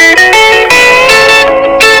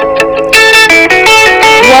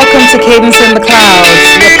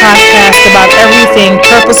podcast about everything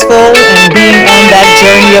purposeful and being on that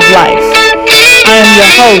journey of life. I am your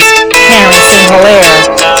host, Karen St. Hilaire,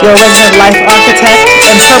 your resident life architect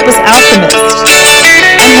and purpose alchemist.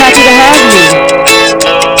 I'm happy to have you.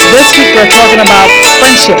 This week we're talking about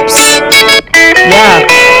friendships. Yeah,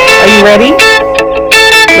 are you ready?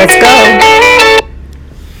 Let's go.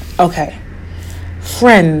 Okay,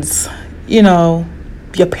 friends,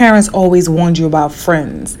 your parents always warned you about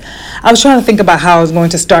friends. I was trying to think about how I was going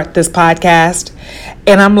to start this podcast.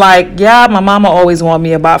 And I'm like, yeah, my mama always warned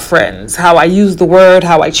me about friends, how I use the word,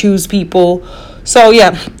 how I choose people. So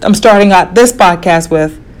yeah, I'm starting out this podcast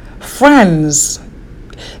with friends.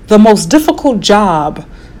 The most difficult job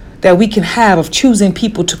that we can have of choosing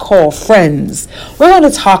people to call friends. We're going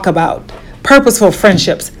to talk about purposeful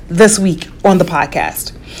friendships this week on the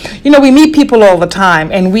podcast. We meet people all the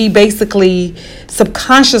time, and we basically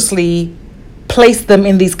subconsciously place them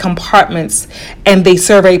in these compartments, and they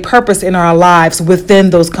serve a purpose in our lives within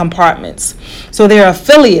those compartments. So they're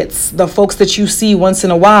affiliates, the folks that you see once in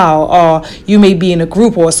a while, or you may be in a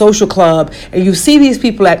group or a social club, and you see these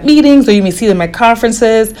people at meetings, or you may see them at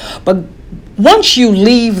conferences. But once you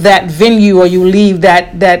leave that venue or you leave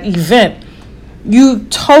that event, you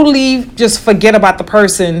totally just forget about the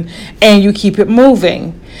person and you keep it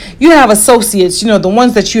moving. You have associates, the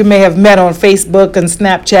ones that you may have met on Facebook and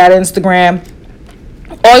Snapchat, Instagram,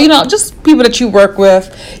 or, just people that you work with.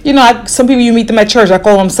 Some people you meet them at church. I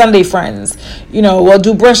call them Sunday friends. We'll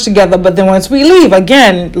do brunch together, but then once we leave,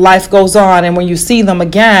 again, life goes on. And when you see them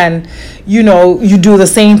again, you do the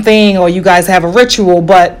same thing, or you guys have a ritual,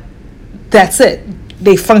 but that's it.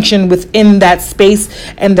 They function within that space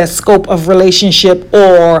and the scope of relationship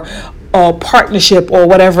or partnership or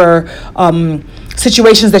whatever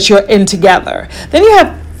situations that you're in together. Then you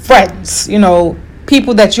have friends,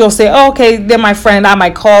 people that you'll say, oh, okay, they're my friend. I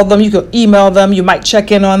might call them. You could email them. You might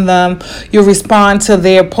check in on them. You'll respond to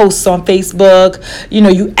their posts on Facebook.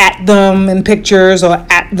 You at them in pictures or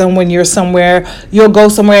at them when you're somewhere. You'll go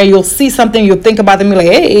somewhere. You'll see something. You'll think about them. You're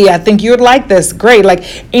like, hey, I think you'd like this. Great. Like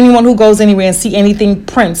anyone who goes anywhere and see anything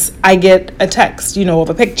Prince, I get a text, of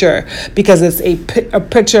a picture because it's a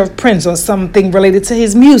picture of Prince or something related to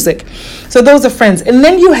his music. So those are friends. And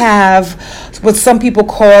then you have what some people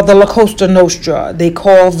call the La Costa Nostra. They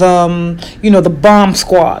call them, the bomb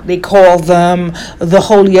squad. They call them the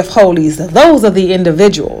Holy of Holies. Those are the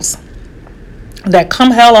individuals that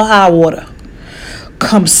come hell or high water,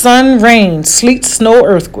 come sun, rain, sleet, snow,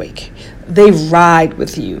 earthquake, they ride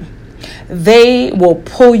with you. They will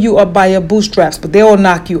pull you up by your bootstraps, but they will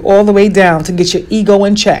knock you all the way down to get your ego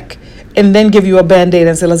in check and then give you a Band-Aid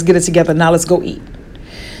and say, let's get it together. Now let's go eat.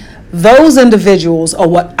 Those individuals are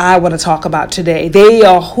what I want to talk about today. They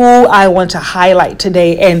are who I want to highlight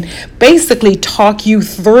today and basically talk you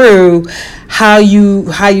through how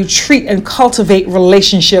you treat and cultivate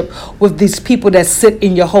relationship with these people that sit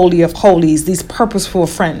in your Holy of Holies, these purposeful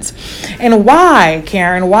friends. And why,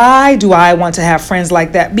 Karen, why do I want to have friends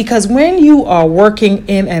like that? Because when you are working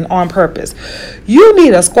in and on purpose, you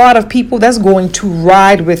need a squad of people that's going to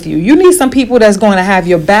ride with you. You need some people that's going to have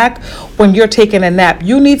your back when you're taking a nap.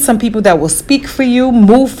 You need some people that will speak for you,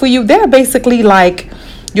 move for you. They're basically like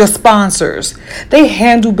your sponsors. They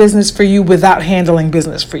handle business for you without handling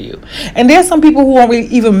business for you. And there's some people who won't really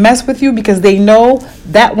even mess with you because they know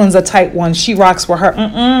that one's a tight one. She rocks for her.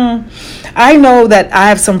 I know that I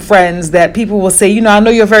have some friends that people will say, I know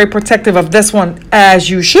you're very protective of this one, as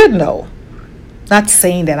you should know. Not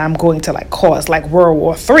saying that I'm going to cause World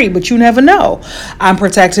War III, but you never know. I'm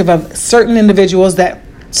protective of certain individuals that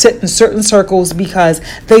sit in certain circles because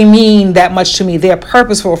they mean that much to me. They're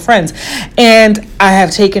purposeful friends. And I have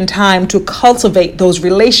taken time to cultivate those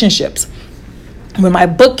relationships. When my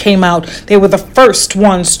book came out, they were the first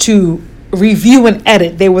ones to review and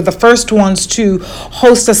edit. They were the first ones to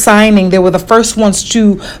host a signing. They were the first ones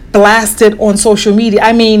to blast it on social media.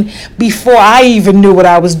 I mean, before I even knew what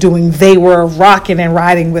I was doing, they were rocking and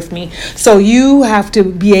riding with me. So you have to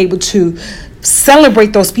be able to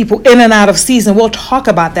celebrate those people in and out of season. We'll talk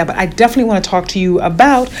about that, but I definitely want to talk to you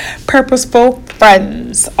about purposeful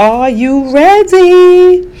friends. Are you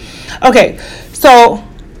ready? Okay, so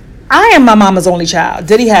I am my mama's only child.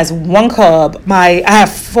 Diddy has one cub. I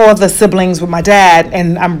have 4 other siblings with my dad,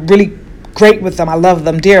 and I'm really great with them. I love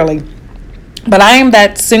them dearly. But I am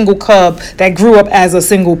that single cub that grew up as a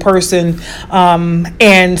single person.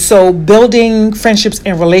 And so building friendships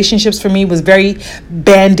and relationships for me was very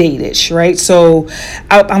band-aid-ish, right? So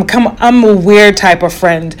I'm a weird type of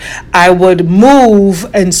friend. I would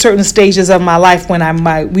move in certain stages of my life when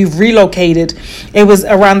we've relocated. It was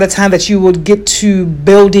around the time that you would get to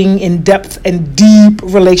building in depth and deep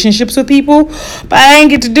relationships with people. But I didn't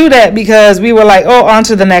get to do that because we were like, oh, on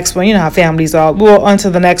to the next one. You know how families are. We were on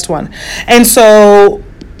to the next one. And so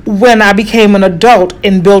when I became an adult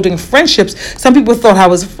in building friendships, some people thought I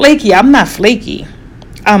was flaky. I'm not flaky.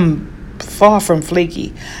 I'm far from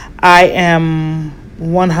flaky. I am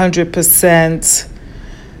 100%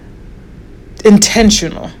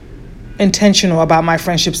 intentional about my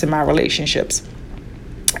friendships and my relationships.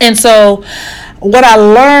 And so what I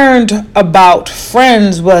learned about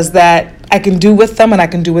friends was that I can do with them and I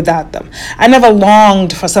can do without them. I never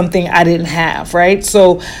longed for something I didn't have, right?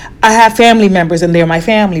 So I have family members and they're my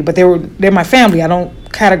family, but they're my family. I don't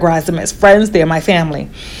categorize them as friends. They're my family.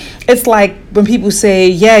 It's like when people say,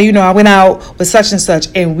 yeah, I went out with such and such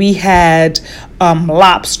and we had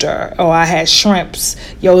lobster, or I had shrimps.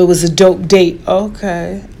 It was a dope date.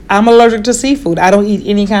 Okay. I'm allergic to seafood. I don't eat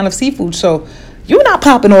any kind of seafood. So you're not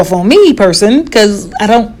popping off on me, person, because I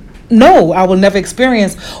don't. No, I will never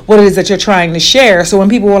experience what it is that you're trying to share. So when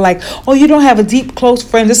people were like, oh, you don't have a deep, close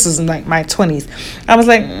friend. This is like my 20s. I was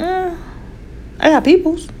like, I got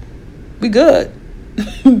peoples. We good.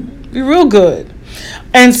 We real good.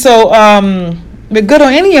 And so we're good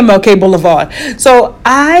on any MLK Boulevard. So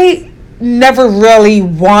I never really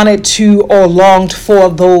wanted to or longed for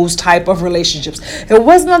those type of relationships. It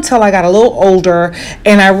wasn't until I got a little older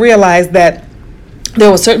and I realized that there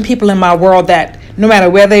were certain people in my world that no matter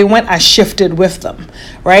where they went, I shifted with them,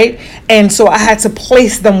 right? And so I had to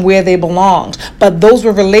place them where they belonged. But those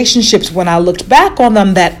were relationships when I looked back on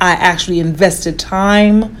them that I actually invested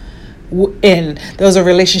time in. There was a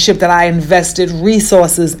relationship that I invested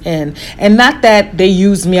resources in. And not that they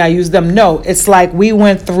used me, I used them. No, it's like we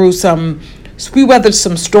weathered some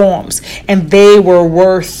storms and they were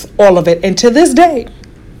worth all of it. And to this day,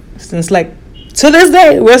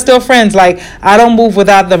 we're still friends. Like, I don't move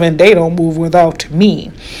without them and they don't move without me,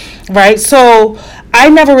 right? So I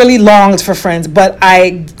never really longed for friends, but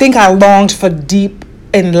I think I longed for deep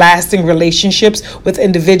and lasting relationships with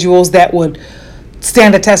individuals that would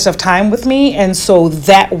stand the test of time with me. And so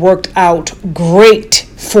that worked out great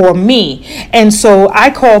for me. And so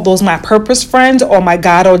I call those my purpose friends or my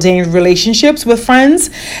God ordained relationships with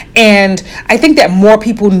friends. And I think that more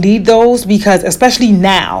people need those because especially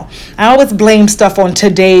now, I always blame stuff on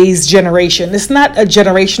today's generation. It's not a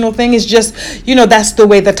generational thing. It's just, that's the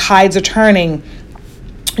way the tides are turning.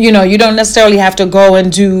 You don't necessarily have to go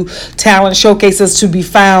and do talent showcases to be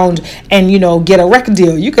found and, get a record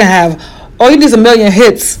deal. You can have, all you need is a million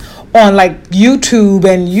hits on like YouTube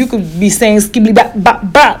and you could be saying skibbly bop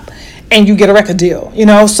bop bop and you get a record deal,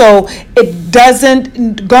 so it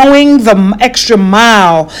doesn't, going the extra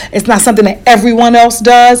mile, it's not something that everyone else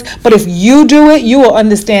does, but if you do it, you will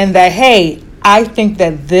understand that, hey, I think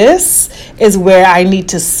that this is where I need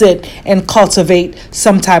to sit and cultivate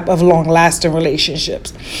some type of long-lasting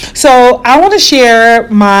relationships. So I want to share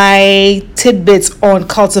my tidbits on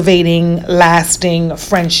cultivating lasting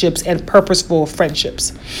friendships and purposeful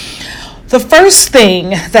friendships. The first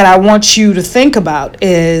thing that I want you to think about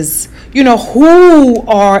is, who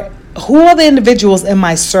are the individuals in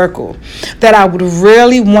my circle that I would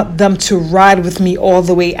really want them to ride with me all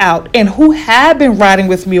the way out, and who have been riding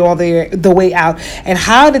with me all the way out, and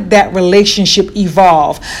how did that relationship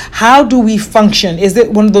evolve? How do we function? Is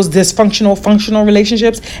it one of those functional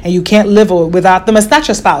relationships and you can't live without them? It's not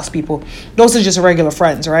your spouse, people. Those are just regular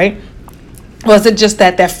friends, right? Or is it just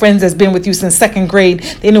that friends that's been with you since second grade,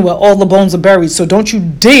 they know where all the bones are buried, so don't you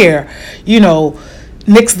dare,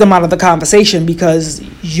 nix them out of the conversation because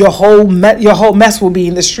your whole mess will be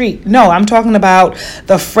in the street. No, I'm talking about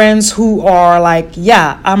the friends who are like,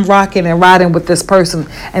 yeah, I'm rocking and riding with this person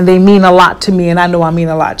and they mean a lot to me and I know I mean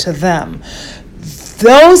a lot to them.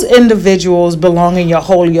 Those individuals belong in your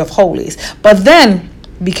Holy of Holies. But then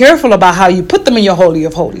be careful about how you put them in your Holy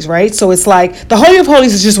of Holies, right? So it's like the Holy of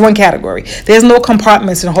Holies is just one category. There's no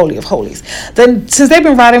compartments in Holy of Holies. Then since they've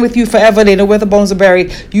been riding with you forever, they know where the bones are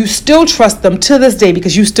buried, you still trust them to this day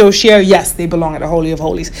because you still share, yes, they belong in the Holy of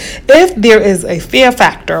Holies. If there is a fear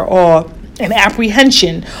factor or an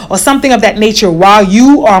apprehension or something of that nature while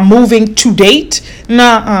you are moving to date,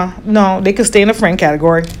 no, they could stay in the friend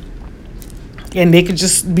category. And they could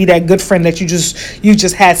just be that good friend that you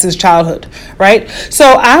just had since childhood, right? So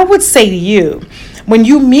I would say to you, when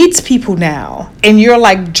you meet people now and you're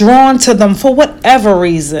like drawn to them for whatever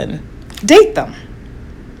reason, Date them.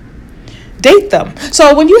 Date them.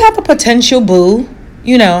 So when you have a potential boo,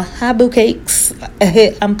 hi boo cakes,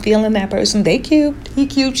 I'm feeling that person. They cute, he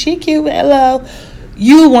cute, she cute, hello.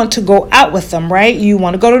 You want to go out with them, right? You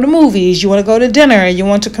want to go to the movies, you want to go to dinner, you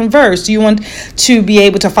want to converse, you want to be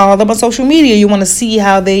able to follow them on social media, you want to see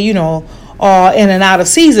how they, are in and out of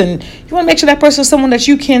season. You want to make sure that person is someone that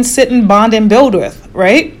you can sit and bond and build with,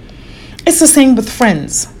 right? It's the same with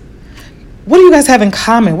friends. What do you guys have in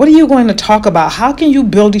common? What are you going to talk about? How can you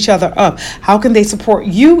build each other up? How can they support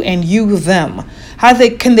you and you them?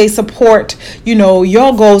 Can they support,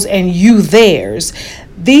 your goals and you theirs?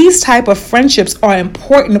 These type of friendships are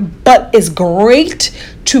important, but it's great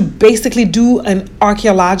to basically do an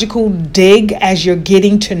archaeological dig as you're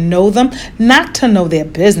getting to know them, not to know their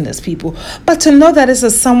business, people, but to know that this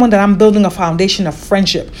is someone that I'm building a foundation of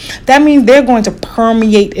friendship. That means they're going to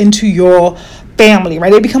permeate into your family,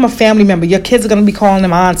 right? They become a family member. Your kids are going to be calling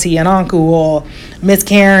them auntie and uncle or Miss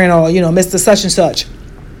Karen or, Mr. Such and such.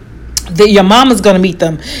 Your mom is going to meet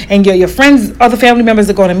them, and your friends, other family members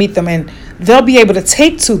are going to meet them, and they'll be able to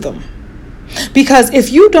take to them. Because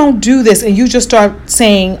if you don't do this and you just start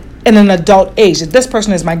saying in an adult age that this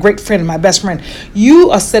person is my great friend and my best friend, you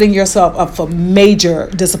are setting yourself up for major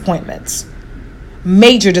disappointments.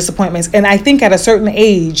 And I think at a certain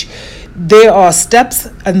age, there are steps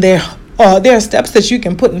and there are steps that you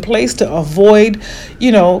can put in place to avoid,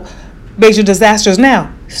 major disasters.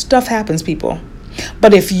 Now, stuff happens, people.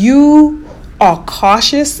 But if you are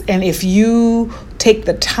cautious and if you take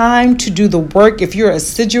the time to do the work, if you're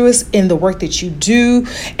assiduous in the work that you do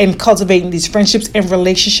and cultivating these friendships and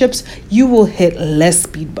relationships, you will hit less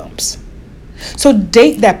speed bumps. So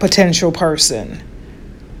date that potential person.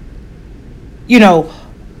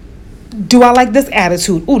 Do I like this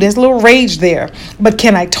attitude? Ooh, there's a little rage there. But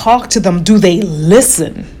can I talk to them? Do they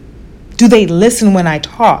listen? Do they listen when I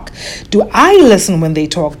talk? Do I listen when they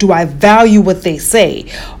talk? Do I value what they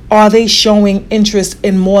say? Are they showing interest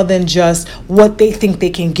in more than just what they think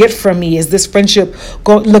they can get from me? Is this friendship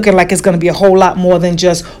looking like it's going to be a whole lot more than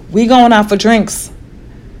just we going out for drinks?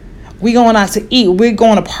 We going out to eat? We're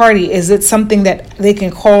going to party? Is it something that they can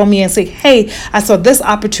call me and say, hey, I saw this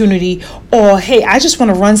opportunity, or hey, I just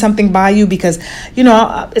want to run something by you because,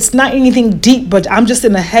 it's not anything deep, but I'm just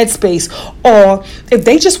in a headspace. Or if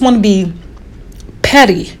they just want to be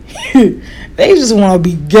petty, they just want to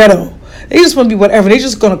be ghetto. They just want to be whatever. They're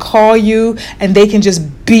just going to call you and they can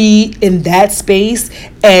just be in that space.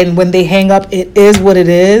 And when they hang up, it is what it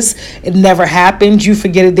is. It never happened. You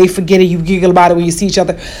forget it. They forget it. You giggle about it when you see each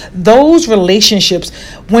other. Those relationships,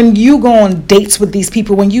 when you go on dates with these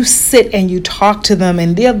people, when you sit and you talk to them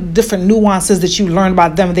and there are different nuances that you learn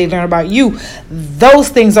about them and they learn about you, those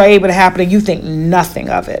things are able to happen and you think nothing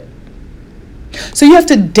of it. So you have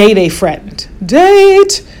to date a friend.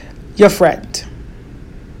 Date your friend.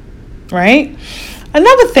 Right?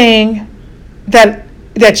 Another thing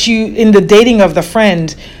that you, in the dating of the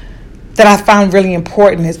friend, that I found really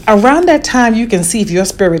important is around that time you can see if your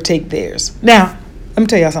spirit take theirs. Now, let me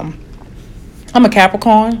tell y'all something. I'm a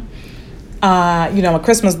Capricorn. I'm a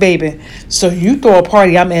Christmas baby. So you throw a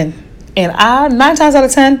party, I'm in. And 9 times out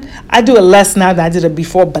of 10, I do it less now than I did it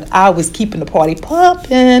before, but I was keeping the party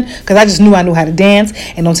pumping because I just knew I knew how to dance.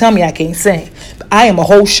 And don't tell me I can't sing. I am a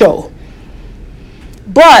whole show.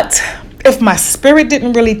 But if my spirit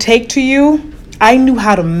didn't really take to you, I knew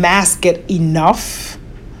how to mask it enough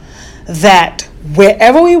that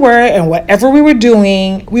wherever we were and whatever we were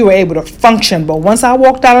doing, we were able to function. But once I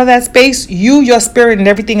walked out of that space, your spirit and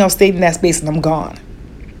everything else stayed in that space and I'm gone.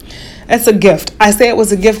 That's a gift. I say it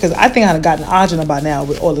was a gift because I think I'd have gotten ajna by now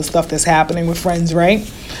with all the stuff that's happening with friends, right?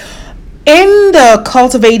 In the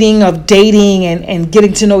cultivating of dating and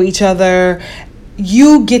getting to know each other,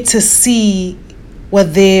 you get to see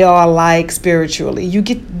what they are like spiritually. You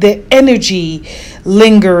get the energy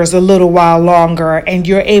lingers a little while longer and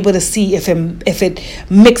you're able to see if it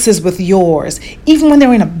mixes with yours. Even when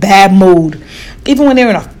they're in a bad mood, even when they're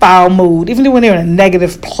in a foul mood, even when they're in a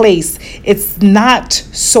negative place, it's not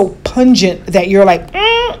so pungent that you're like,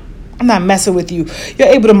 I'm not messing with you. You're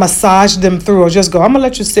able to massage them through or just go, I'm gonna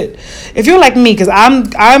let you sit. If you're like me, because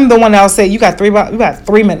I'm the one that'll say, you got 3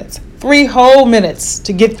 minutes, 3 whole minutes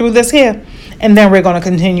to get through this here. And then we're going to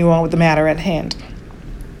continue on with the matter at hand.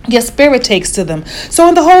 Your spirit takes to them. So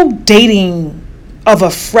in the whole dating of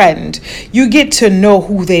a friend, you get to know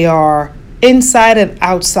who they are inside and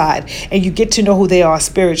outside, and you get to know who they are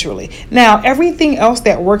spiritually. Now, everything else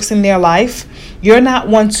that works in their life, you're not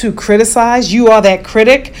one to criticize. You are that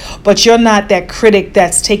critic, but you're not that critic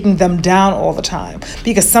that's taking them down all the time,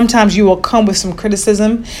 because sometimes you will come with some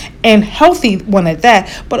criticism, and healthy one at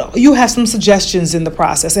that, but you have some suggestions in the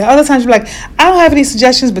process. And other times you're like, I don't have any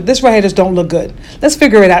suggestions, but this right here just don't look good. Let's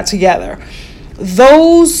figure it out together.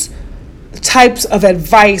 Those types of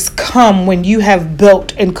advice come when you have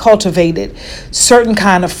built and cultivated certain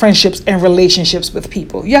kind of friendships and relationships with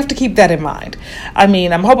people. You have to keep that in mind. I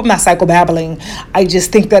mean, I hope I'm not psychobabbling. I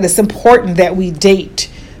just think that it's important that we date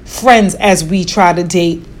friends as we try to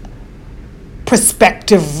date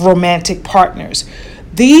prospective romantic partners.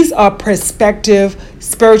 These are prospective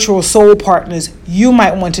spiritual soul partners. You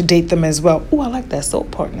might want to date them as well. Oh, I like that, soul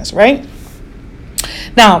partners, right?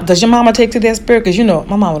 Now, does your mama take to that spirit? Because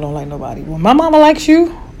my mama don't like nobody. When my mama likes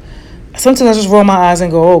you, sometimes I just roll my eyes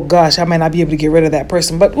and go, oh gosh, I might not be able to get rid of that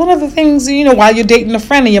person. But one of the things, while you're dating a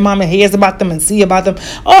friend and your mama hears about them and see about them,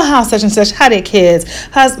 oh, how such and such, how their kids,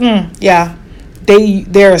 yeah,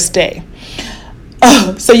 they're a stay.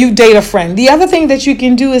 So you date a friend. The other thing that you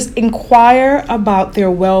can do is inquire about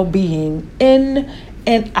their well-being in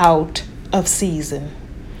and out of season.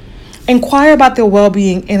 Inquire about their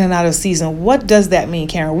well-being in and out of season. What does that mean,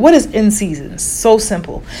 Karen? What is in season? So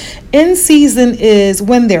simple. In season is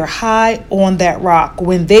when they're high on that rock,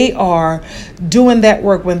 when they are doing that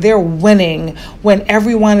work, when they're winning, when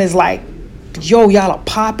everyone is like, yo, y'all are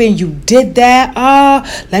popping, you did that.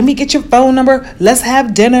 Let me get your phone number. Let's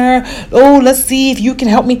have dinner. Oh, let's see if you can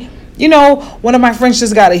help me. One of my friends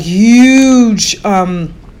just got a huge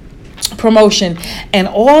promotion, and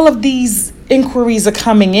all of these inquiries are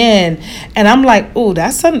coming in, and I'm like, oh,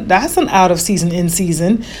 that's an out of season, in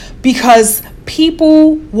season, because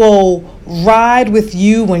people will ride with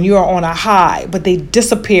you when you're on a high, but they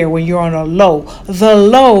disappear when you're on a low. The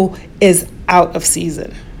low is out of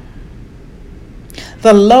season.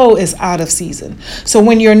 The low is out of season. So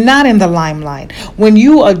when you're not in the limelight, when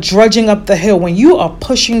you are drudging up the hill, when you are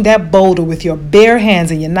pushing that boulder with your bare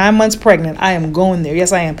hands and you're 9 months pregnant, I am going there.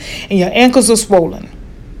 Yes, I am. And your ankles are swollen.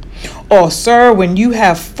 Or, sir, when you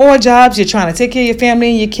have 4 jobs, you're trying to take care of your family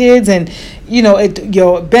and your kids, and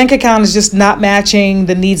your bank account is just not matching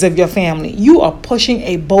the needs of your family. You are pushing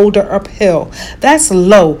a boulder uphill. That's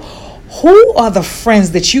low. Who are the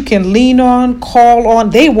friends that you can lean on, call on?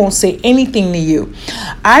 They won't say anything to you.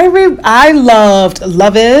 I loved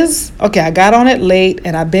Love Is. Okay, I got on it late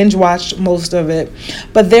and I binge watched most of it.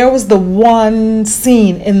 But there was the one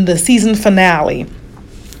scene in the season finale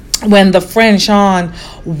when the friend Sean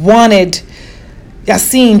wanted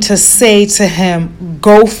Yassine to say to him,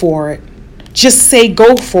 go for it. Just say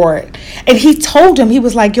go for it. And he told him, he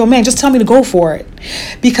was like, yo, man, just tell me to go for it.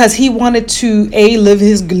 Because he wanted to,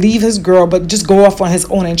 leave his girl, but just go off on his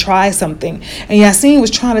own and try something. And Yassine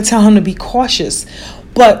was trying to tell him to be cautious.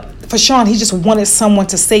 But for Sean, he just wanted someone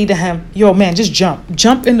to say to him, yo, man, just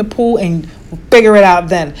jump in the pool and figure it out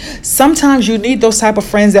then. Sometimes you need those type of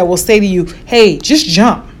friends that will say to you, hey, just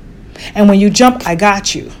jump. And when you jump, I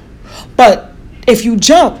got you. But if you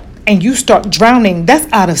jump and you start drowning,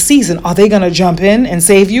 that's out of season. Are they going to jump in and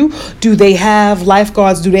save you? Do they have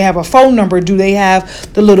lifeguards? Do they have a phone number? Do they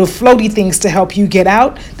have the little floaty things to help you get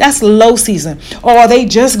out? That's low season. Or are they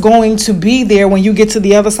just going to be there when you get to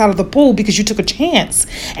the other side of the pool because you took a chance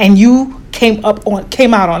and you came out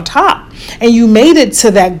on top and you made it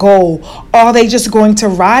to that goal? Are they just going to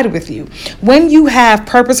ride with you? When you have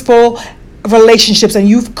purposeful relationships and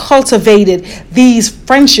you've cultivated these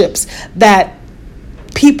friendships that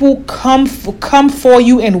people come for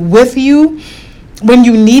you and with you when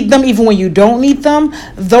you need them, even when you don't need them,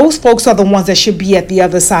 those folks are the ones that should be at the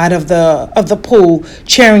other side of the pool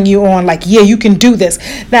cheering you on, like, yeah, you can do this.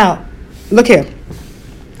 Now, look here.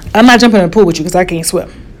 I'm not jumping in the pool with you because I can't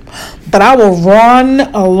swim. But I will run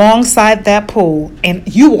alongside that pool and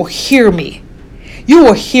you will hear me. You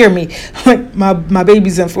will hear me. Like my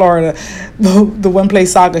baby's in Florida, the one play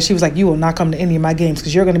soccer. She was like, you will not come to any of my games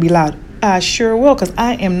because you're going to be loud. I sure will, because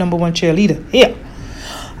I am number 1 cheerleader here.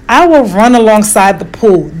 I will run alongside the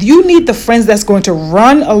pool. You need the friends that's going to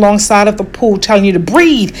run alongside of the pool telling you to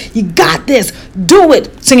breathe. You got this. Do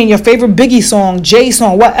it. Singing your favorite Biggie song, Jay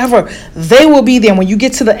song, whatever. They will be there. When you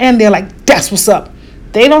get to the end, they're like, that's what's up.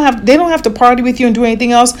 They don't have to party with you and do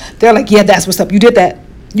anything else. They're like, yeah, that's what's up. You did that.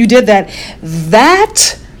 You did that.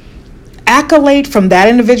 That accolade from that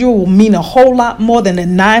individual will mean a whole lot more than the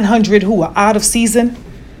 900 who are out of season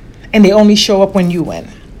and they only show up when you win.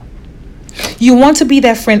 You want to be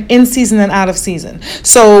that friend in season and out of season.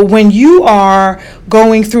 So when you are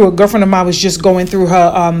going through, a girlfriend of mine was just going through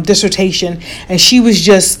her dissertation, and she was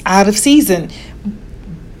just out of season,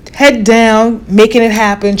 head down, making it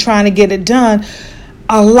happen, trying to get it done.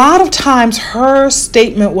 A lot of times her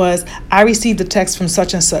statement was, I received a text from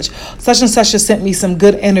such and such has sent me some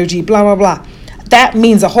good energy, blah, blah, blah. That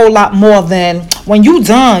means a whole lot more than when you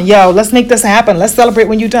done, yo, let's make this happen. Let's celebrate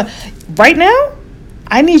when you done. Right now,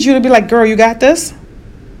 I need you to be like, girl, you got this.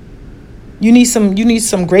 You need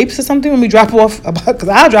some grapes or something when we drop off, because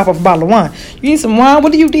I'll drop off a bottle of wine. You need some wine?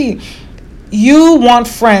 What do you need? You want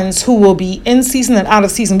friends who will be in season and out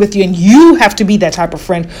of season with you, and you have to be that type of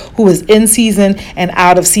friend who is in season and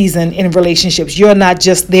out of season in relationships. You're not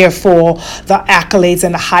just there for the accolades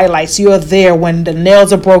and the highlights. You're there when the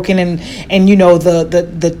nails are broken and you know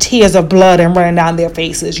the tears of blood and running down their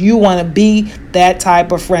faces. You want to be that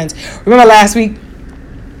type of friends. Remember last week,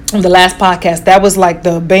 on the last podcast, that was like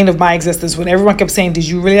the bane of my existence when everyone kept saying, did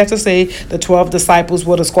you really have to say the 12 disciples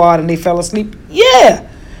were the squad and they fell asleep? Yeah.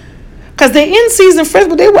 Because they're in season friends,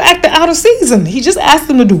 but they were acting out of season. He just asked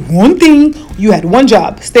them to do one thing. You had one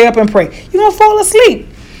job. Stay up and pray. You're going to fall asleep.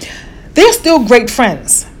 They're still great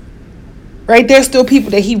friends. Right? They're still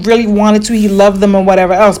people that he really wanted to. He loved them and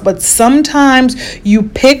whatever else. But sometimes you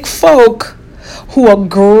pick folk who are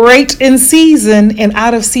great in season, and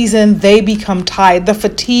out of season, they become tired. The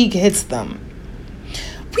fatigue hits them.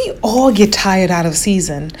 We all get tired out of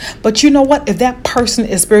season. But you know what? If that person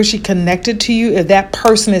is spiritually connected to you, if that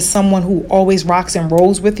person is someone who always rocks and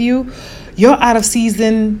rolls with you, your out of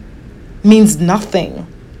season means nothing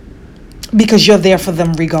because you're there for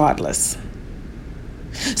them regardless.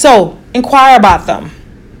 So inquire about them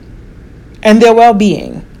and their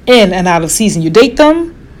well-being in and out of season. You date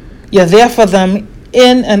them, you're there for them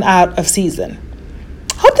in and out of season.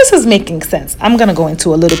 Hope this is making sense. I'm going to go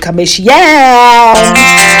into a little commission.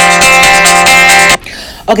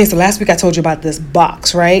 Okay, so last week I told you about this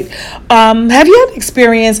box, right? Have you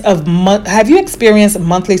experienced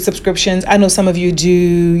monthly subscriptions? I know some of you do,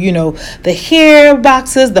 you know, the hair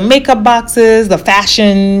boxes, the makeup boxes, the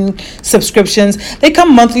fashion subscriptions. They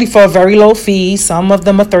come monthly for a very low fee. Some of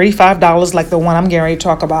them are $35, like the one I'm getting ready to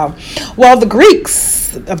talk about. Well, the Greeks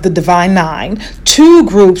of the Divine Nine, 2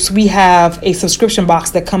 groups, we have a subscription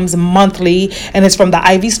box that comes monthly, and it's from the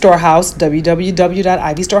Ivy Storehouse,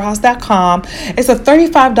 www.ivystorehouse.com. It's a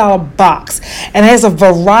 $35 box, and it has a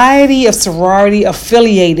variety of sorority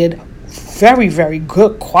affiliated, very, very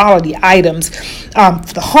good quality items.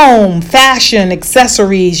 The home, fashion,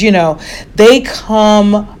 accessories, you know, they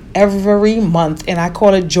come every month, and I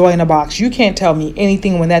call it joy in a box. You can't tell me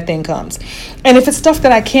anything when that thing comes. And if it's stuff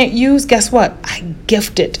that I can't use, guess what? I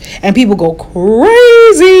gift it, and people go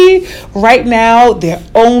crazy. Right now, they're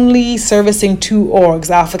only servicing 2 orgs,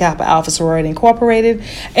 Alpha Kappa Alpha Sorority Incorporated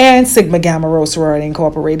and Sigma Gamma Rho Sorority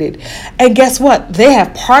Incorporated. And guess what? They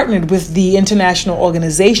have partnered with the international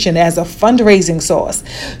organization as a fundraising source.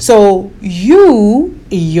 So your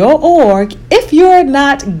org, if you're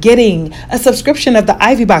not getting a subscription of the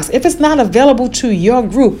Ivy box, if it's not available to your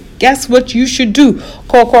group, guess what you should do?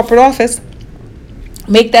 Call corporate office.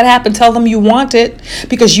 Make that happen. Tell them you want it,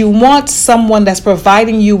 because you want someone that's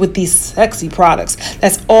providing you with these sexy products,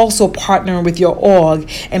 that's also partnering with your org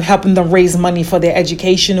and helping them raise money for their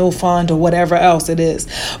educational fund or whatever else it is.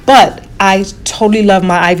 But I totally love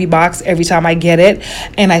my Ivy box every time I get it,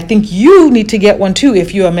 and I think you need to get one too.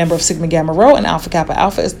 If you're a member of Sigma Gamma Rho and Alpha Kappa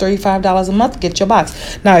Alpha, it's $35 a month. Get your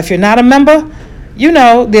box. Now, if you're not a member, you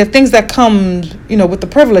know, there are things that come, you know, with the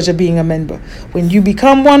privilege of being a member. When you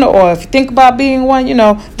become one, or if you think about being one, you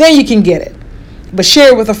know, then you can get it. But share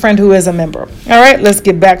it with a friend who is a member. All right, let's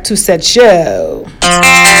get back to said show.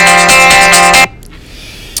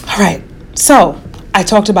 All right, so I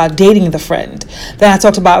talked about dating the friend. Then I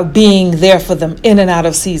talked about being there for them in and out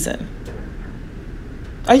of season.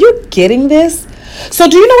 Are you getting this? So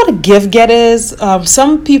do you know what a give get is?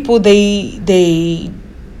 Some people, they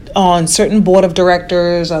on certain board of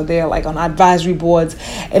directors, or they're like on advisory boards,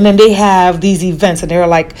 and then they have these events, and they're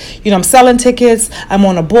like, you know, I'm selling tickets, I'm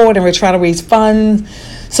on a board, and we're trying to raise funds.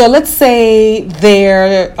 So let's say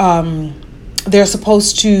they're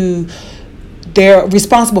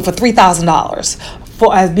responsible for $3,000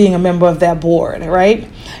 for as being a member of that board, right?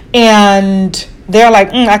 And they're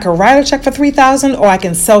like, I could write a check for $3,000, or I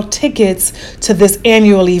can sell tickets to this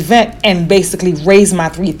annual event and basically raise my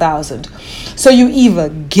 $3,000. So you either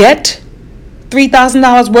get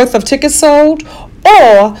 $3,000 worth of tickets sold,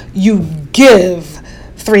 or you give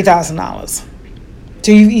 $3,000.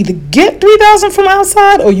 So you either get $3,000 from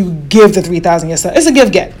outside, or you give the $3,000 yourself. It's a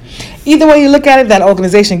give get. Either way you look at it, that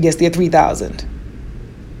organization gets their $3,000.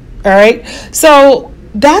 All right. So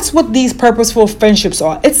that's what these purposeful friendships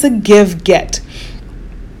are. It's a give get.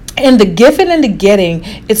 And the giving and the getting,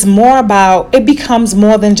 it becomes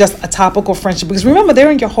more than just a topical friendship. Because remember,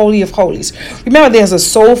 they're in your holy of holies. Remember, there's a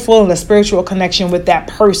soulful and a spiritual connection with that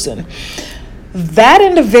person. That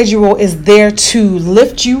individual is there to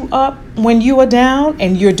lift you up when you are down,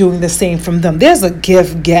 and you're doing the same from them. There's a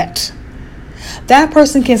give get. That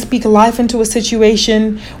person can speak life into a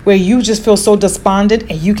situation where you just feel so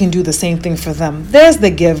despondent, and you can do the same thing for them. There's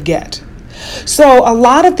the give get. So a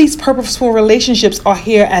lot of these purposeful relationships are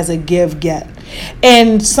here as a give get.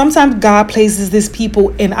 And sometimes God places these people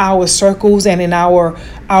in our circles and in our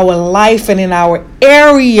life and in our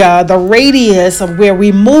area, the radius of where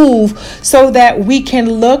we move, so that we can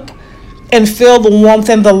look and feel the warmth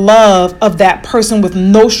and the love of that person with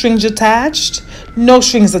no strings attached.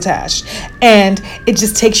 And it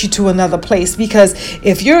just takes you to another place. Because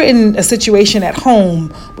if you're in a situation at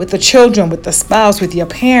home with the children, with the spouse, with your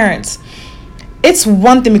parents, it's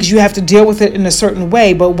one thing because you have to deal with it in a certain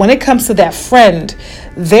way. But when it comes to that friend,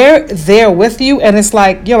 they're there with you, and it's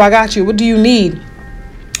like, yo, I got you. What do you need?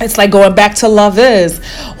 It's like going back to Love Is,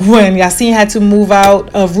 when Yasin had to move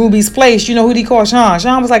out of Ruby's place. You know who he called? Sean.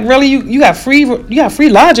 Sean was like, really? You got free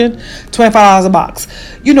lodging, $25 a box.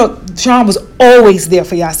 You know, Sean was always there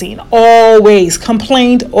for Yasin. Always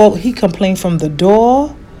complained. He complained from the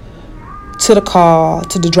door to the car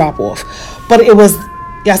to the drop off. But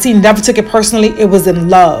Yasin never took it personally. It was in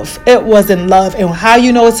love. And how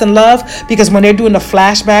you know it's in love? Because when they're doing the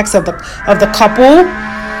flashbacks of the couple,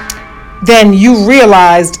 then you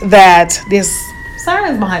realized that there's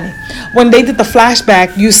sirens behind me. When they did the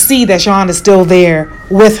flashback, you see that Sean is still there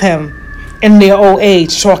with him in their old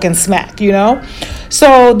age, talking smack, you know?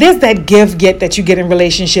 So there's that give get that you get in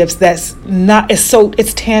relationships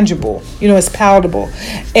it's tangible, you know, it's palatable.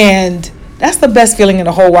 And that's the best feeling in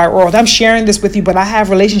the whole wide world. I'm sharing this with you, but I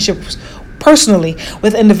have relationships personally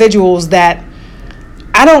with individuals that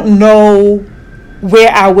I don't know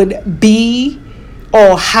where I would be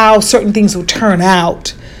or how certain things would turn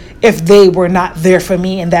out if they were not there for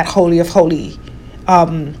me in that holy of holy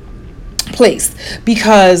place.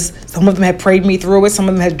 Because some of them had prayed me through it, some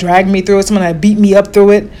of them had dragged me through it, some of them had beat me up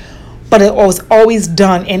through it, but it was always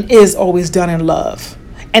done and is always done in love.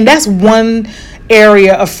 And that's one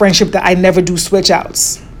area of friendship that I never do switch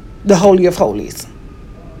outs. The holy of holies,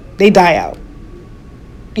 they die out.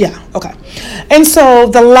 Yeah, okay. And so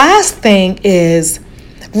the last thing is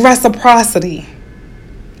reciprocity.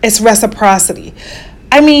 It's reciprocity.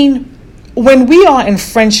 I mean, when we are in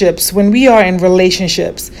friendships, when we are in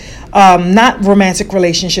relationships, not romantic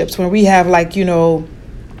relationships, when we have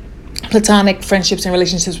platonic friendships and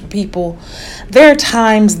relationships with people, there are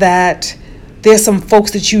times that there's some folks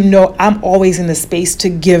that I'm always in the space to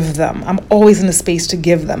give them. I'm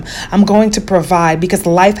going to provide, because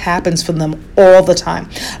life happens for them all the time.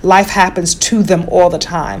 Life happens to them all the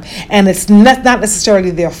time. And it's not necessarily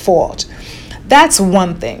their fault. That's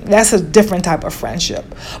one thing. That's a different type of friendship.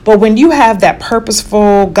 But when you have that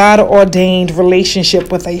purposeful, God-ordained relationship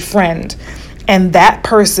with a friend, and that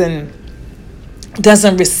person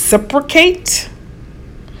doesn't reciprocate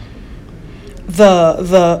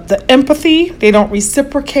the empathy, they don't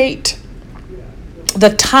reciprocate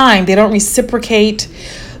the time, they don't reciprocate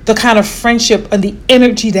the kind of friendship and the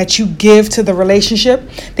energy that you give to the relationship,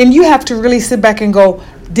 then you have to really sit back and go,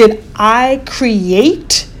 did I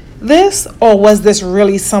create this, or was this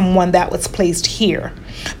really someone that was placed here?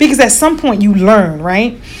 Because at some point you learn,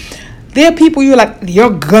 right? There are people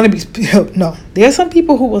you're gonna be, no, there are some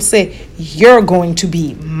people who will say, you're going to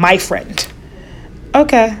be my friend.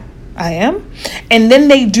 Okay, I am. And then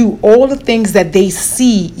they do all the things that they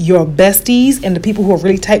see your besties and the people who are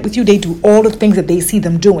really tight with you, they do all the things that they see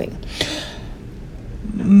them doing.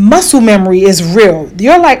 Muscle memory is real.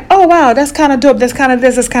 You're like, oh wow, that's kind of dope, that's kind of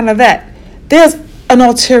this, that's kind of that. There's an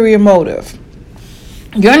ulterior motive.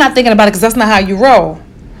 You're not thinking about it because that's not how you roll,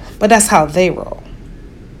 but that's how they roll.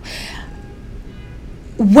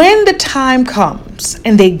 When the time comes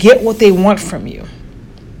and they get what they want from you,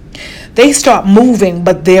 they start moving,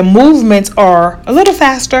 but their movements are a little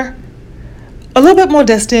faster, a little bit more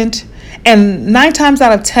distant, and 9 times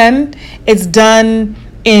out of 10, it's done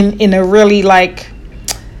in a really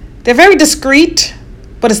they're very discreet,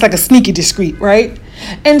 but it's like a sneaky discreet, right?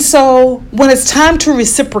 And so when it's time to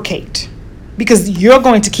reciprocate, because you're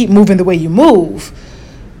going to keep moving the way you move,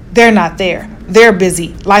 they're not there. They're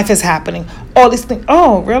busy. Life is happening. All these things.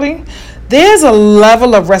 Oh, really? There's a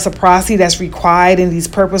level of reciprocity that's required in these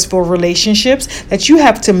purposeful relationships that you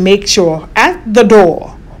have to make sure at the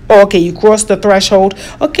door Oh, okay, you cross the threshold.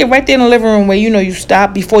 Okay, right there in the living room where you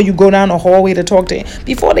stop before you go down the hallway to talk to him,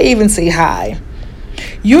 before they even say hi.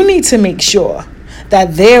 You need to make sure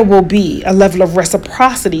that there will be a level of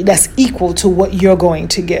reciprocity that's equal to what you're going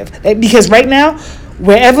to give. Because right now,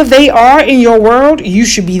 wherever they are in your world, you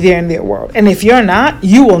should be there in their world. And if you're not,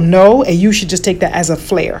 you will know, and you should just take that as a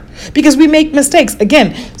flare. Because we make mistakes.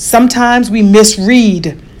 Again, sometimes we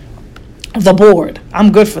misread the board.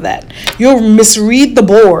 I'm good for that. You'll misread the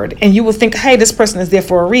board and you will think, hey, this person is there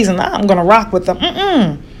for a reason. I'm going to rock with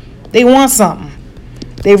them. They want something.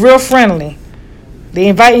 They real friendly. They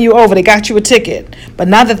inviting you over. They got you a ticket. But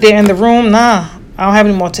now that they're in the room, I don't have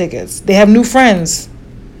any more tickets. They have new friends.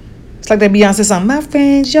 It's like that Beyonce song, my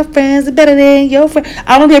friends, your friends are better than your friends.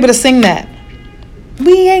 I don't be able to sing that.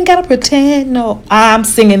 We ain't got to pretend. No, I'm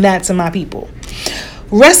singing that to my people.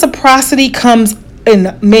 Reciprocity comes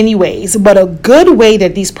in many ways, but a good way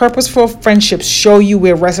that these purposeful friendships show you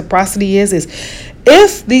where reciprocity is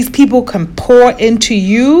if these people can pour into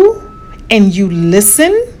you and you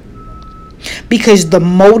listen because the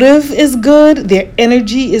motive is good, their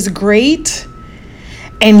energy is great,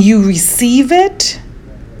 and you receive it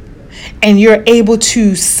and you're able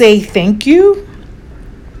to say thank you,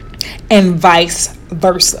 and vice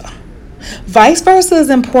versa. Vice versa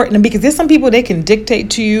is important because there's some people, they can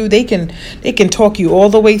dictate to you. They can talk you all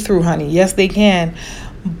the way through, honey. Yes, they can.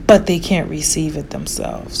 But they can't receive it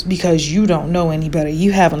themselves because you don't know any better.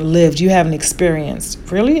 You haven't lived. You haven't experienced.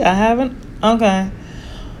 Really? I haven't? Okay.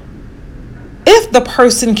 If the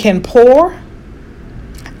person can pour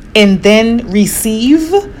and then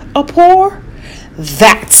receive a pour,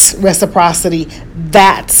 that's reciprocity.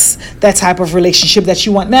 That's that type of relationship that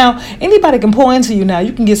you want. Now, anybody can pour into you now.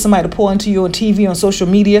 You can get somebody to pour into you on TV, on social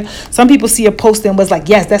media. Some people see a post and was like,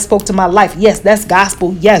 yes, that spoke to my life. Yes, that's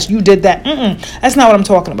gospel. Yes, you did that. That's not what I'm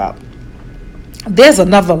talking about. There's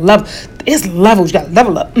another level. There's levels. You got to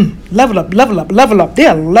level up. Level up, level up, level up. There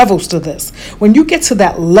are levels to this. When you get to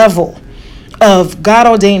that level of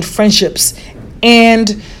God-ordained friendships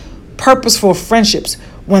and purposeful friendships,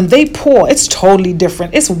 when they pour, it's totally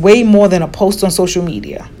different. It's way more than a post on social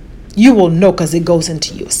media. You will know because it goes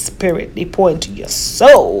into your spirit. They pour into your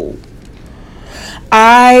soul.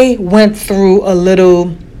 I went through a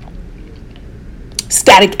little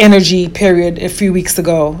static energy period a few weeks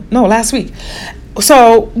ago. No, last week.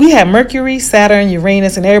 So we had Mercury, Saturn,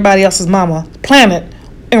 Uranus, and everybody else's mama planet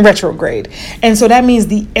in retrograde. And so that means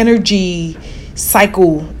the energy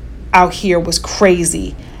cycle out here was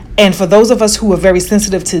crazy. And for those of us who are very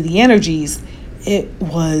sensitive to the energies, it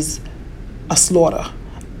was a slaughter.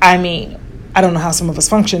 I mean, I don't know how some of us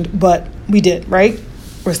functioned, but we did, right?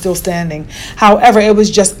 We're still standing. However, it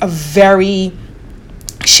was just a very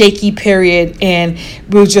shaky period, and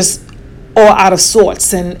we were just all out of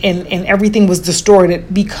sorts, and everything was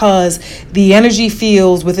distorted because the energy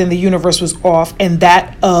fields within the universe was off, and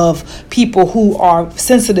that of people who are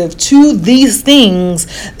sensitive to these things,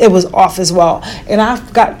 it was off as well. And I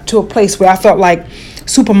got to a place where I felt like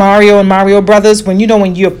Super Mario and Mario Brothers, when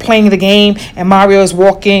you're playing the game and Mario is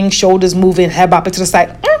walking, shoulders moving, head bopping to the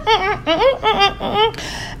side,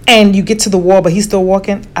 and you get to the wall, but he's still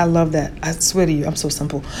walking. I love that. I swear to you, I'm so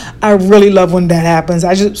simple. I really love when that happens.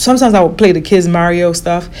 Sometimes I would play the kids Mario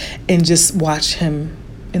stuff and just watch him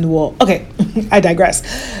in the wall. Okay, I digress.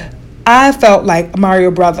 I felt like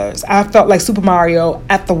Mario Brothers. I felt like Super Mario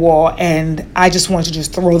at the wall, and I just wanted to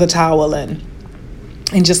just throw the towel in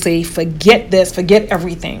and just say, forget this, forget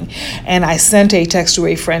everything. And I sent a text to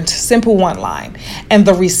a friend, simple one line, and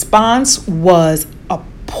the response was a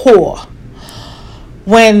pour.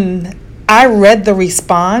 When I read the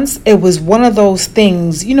response, it was one of those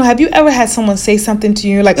things, have you ever had someone say something to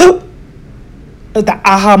you, you're like, oh, the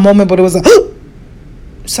aha moment, but it was a, oh,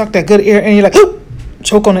 suck that good air, and you're like, oh,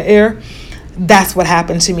 choke on the air. That's what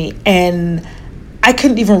happened to me. And I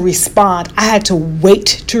couldn't even respond. I had to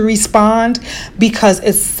wait to respond because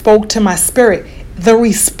it spoke to my spirit. The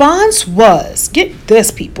response was, get this,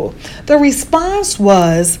 people, the response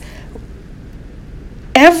was,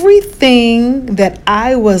 everything that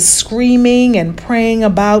I was screaming and praying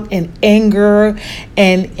about in anger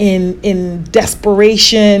and in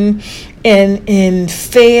desperation and in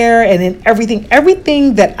fear and in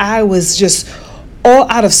everything that I was just all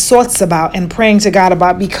out of sorts about and praying to God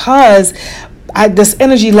about because this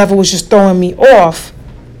energy level was just throwing me off.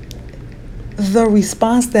 The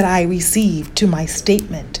response that I received to my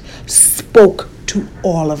statement spoke to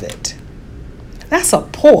all of it. That's a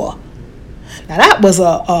pour. Now that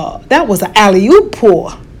was an alley-oop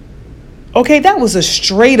pour. Okay, that was a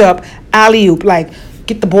straight up alley-oop, like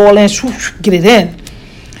get the ball in, get it in.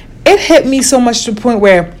 It hit me so much to the point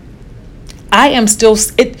where I am still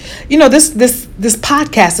it. You know, this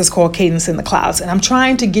podcast is called Cadence in the Clouds, and I'm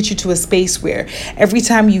trying to get you to a space where every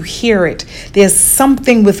time you hear it, there's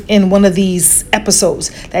something within one of these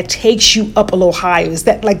episodes that takes you up a little higher. Is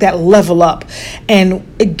that like that level up, and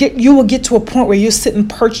you will get to a point where you're sitting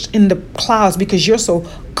perched in the clouds because you're so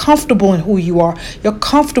comfortable in who you are. You're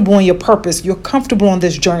comfortable in your purpose. You're comfortable on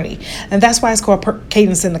this journey, and that's why it's called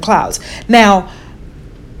Cadence in the Clouds. Now,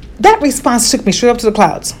 that response took me straight up to the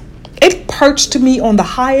clouds. It perched me on the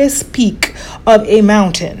highest peak of a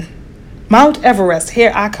mountain, Mount Everest.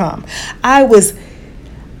 Here I come. I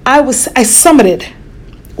summited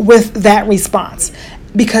with that response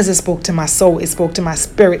because it spoke to my soul. It spoke to my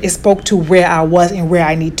spirit. It spoke to where I was and where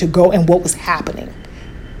I need to go and what was happening.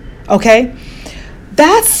 Okay,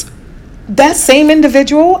 that same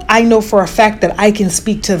individual, I know for a fact that I can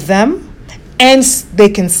speak to them and they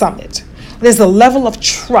can summit. There's a level of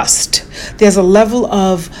trust. There's a level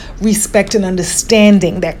of respect and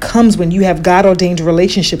understanding that comes when you have God-ordained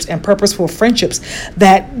relationships and purposeful friendships,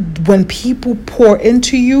 that when people pour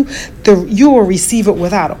into you, you will receive it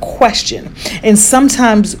without a question. And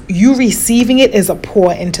sometimes you receiving it is a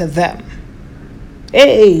pour into them.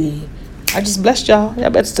 Hey, I just blessed y'all. Y'all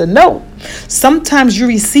better to know. Sometimes you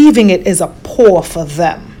receiving it is a pour for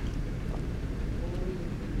them.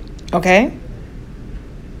 Okay?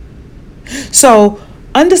 So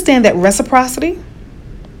understand that reciprocity,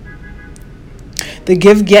 the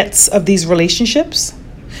give-gets of these relationships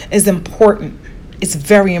is important. It's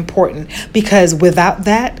very important, because without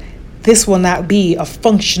that, this will not be a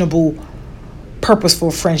functionable,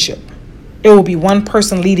 purposeful friendship. It will be one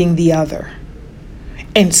person leading the other,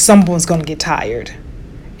 and someone's going to get tired.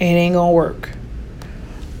 It ain't going to work.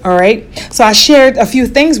 All right. So I shared a few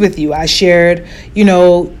things with you. I shared,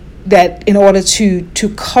 that in order to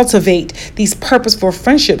cultivate these purposeful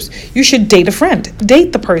friendships, you should date a friend.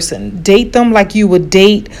 Date the person. Date them like you would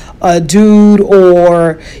date a dude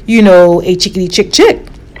or, a chickity chick.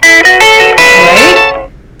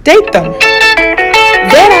 Right? Date them.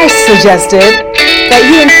 Then I suggested that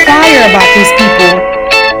you inquire about these people,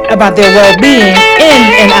 about their well-being in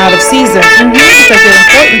and out of season. Because they're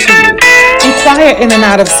important to you. Inquire in and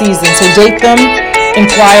out of season. So date them,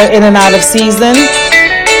 inquire in and out of season.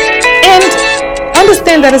 And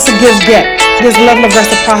understand that it's a give-get. There's a level of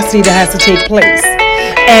reciprocity that has to take place.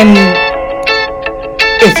 And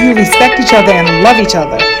if you respect each other and love each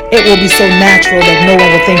other, it will be so natural that no one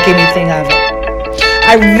will think anything of it.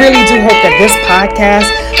 I really do hope that this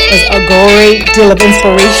podcast is a great deal of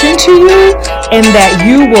inspiration to you, and that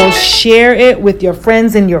you will share it with your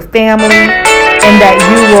friends and your family, and that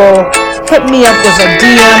you will hit me up with a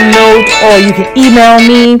DM note, or you can email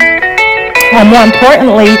me. Or more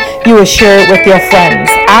importantly, you will share it with your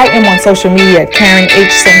friends. I am on social media at Karen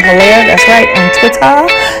H. St. Hilaire. That's right, on Twitter,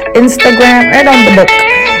 Instagram, and on the book.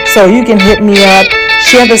 So you can hit me up,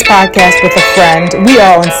 share this podcast with a friend. We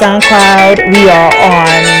are on SoundCloud. We are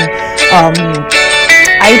on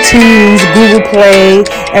iTunes, Google Play,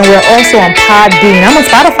 and we're also on Podbean. I'm on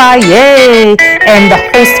Spotify, yay! And the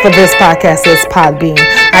host for this podcast is Podbean.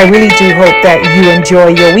 I really do hope that you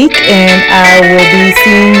enjoy your week, and I will be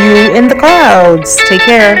seeing you in the clouds. Take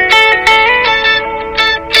care.